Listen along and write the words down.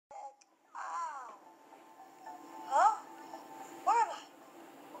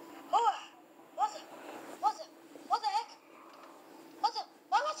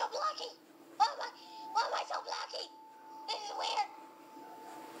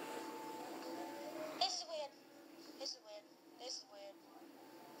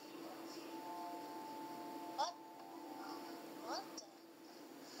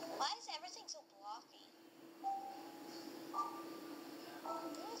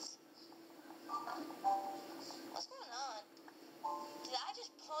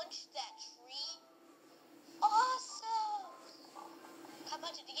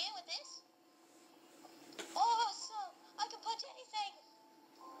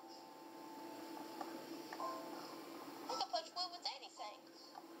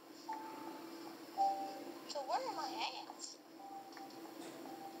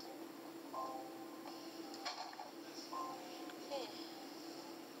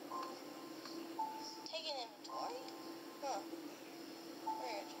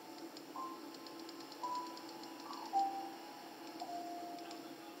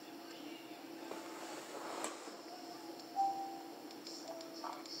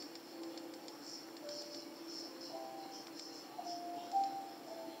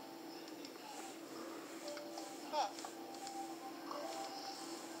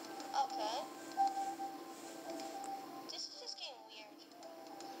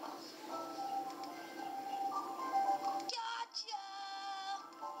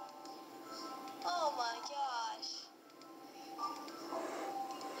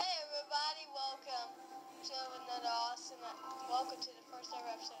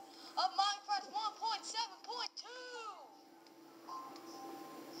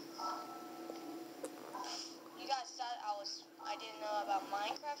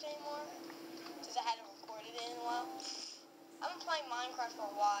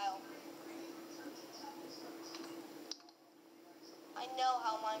while. I know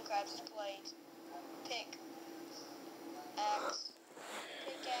how Minecraft is played. Pick. Axe.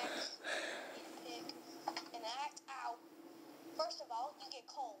 Pickaxe. Pick. An axe. Ow. First of all, you get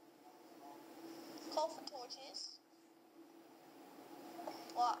coal. Coal for torches.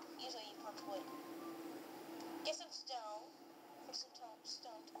 Well, usually you punch wood. Get some stone. For some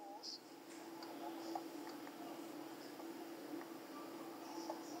stone tools.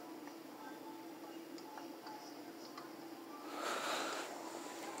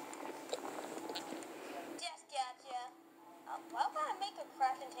 Why would I make a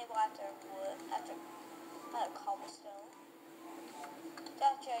crafting table after wood? After cobblestone?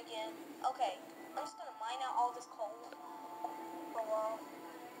 Gotcha again. Okay, I'm just gonna mine out all this coal for a while.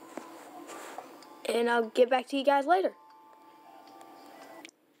 And I'll get back to you guys later.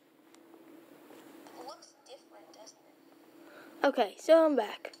 It looks different, doesn't it? Okay, so I'm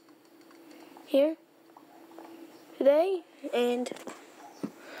back here today, and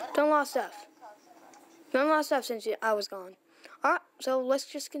done a lot of stuff. Done a lot of stuff since I was gone. Alright, so let's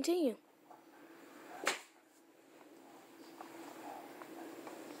just continue.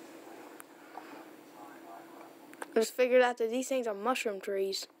 I just figured out that these things are mushroom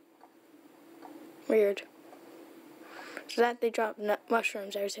trees. Weird. So that they drop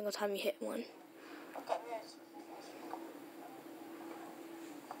mushrooms every single time you hit one. Okay, yes.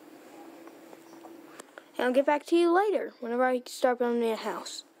 And I'll get back to you later whenever I start building a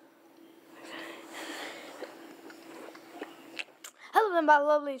house. Hello then, my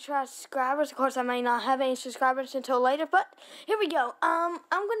lovely subscribers. Of course, I may not have any subscribers until later, but here we go. I'm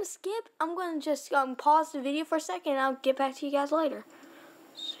gonna skip. I'm gonna just pause the video for a second, and I'll get back to you guys later.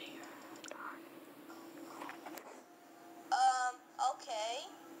 Okay.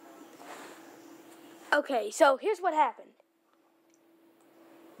 Okay, so here's what happened.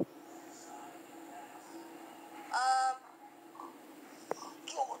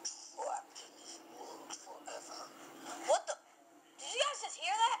 You're trapped in this world forever. What the? Did you guys just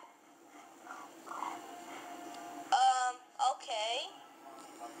hear that? Okay.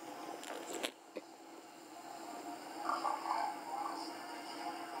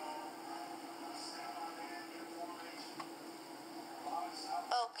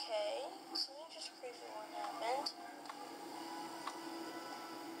 Okay. Something just crazy what happened.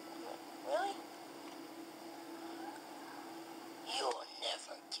 Really? You'll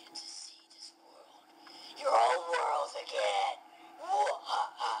never get to see this world. Your own world again.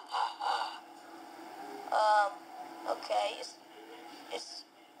 Okay. It's.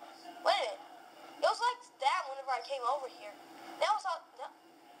 Wait a minute. It was like that whenever I came over here. Now it's all. No,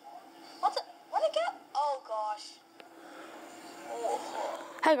 what the? Where'd it go? Oh gosh. Whoa.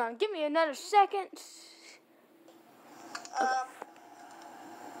 Hang on, give me another second.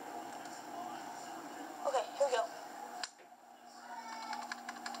 Okay, here we go.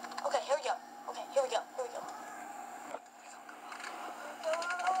 Okay, here we go. Okay, here we go. Here we go.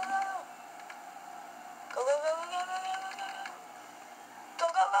 Go, go, go, go, go, go, go, go, go. Go,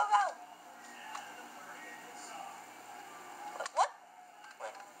 go, go, go. What?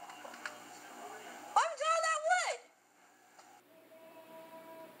 Wait. Why was all that wood?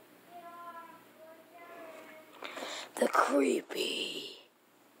 The creepy.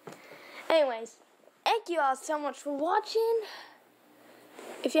 Anyways, thank you all so much for watching.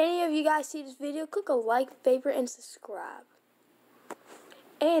 If any of you guys see this video, click a like, favorite, and subscribe.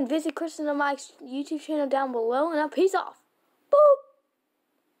 And visit Kristen and Mike's YouTube channel down below, and I'll peace off. Boop!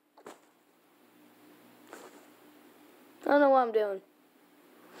 I don't know what I'm doing.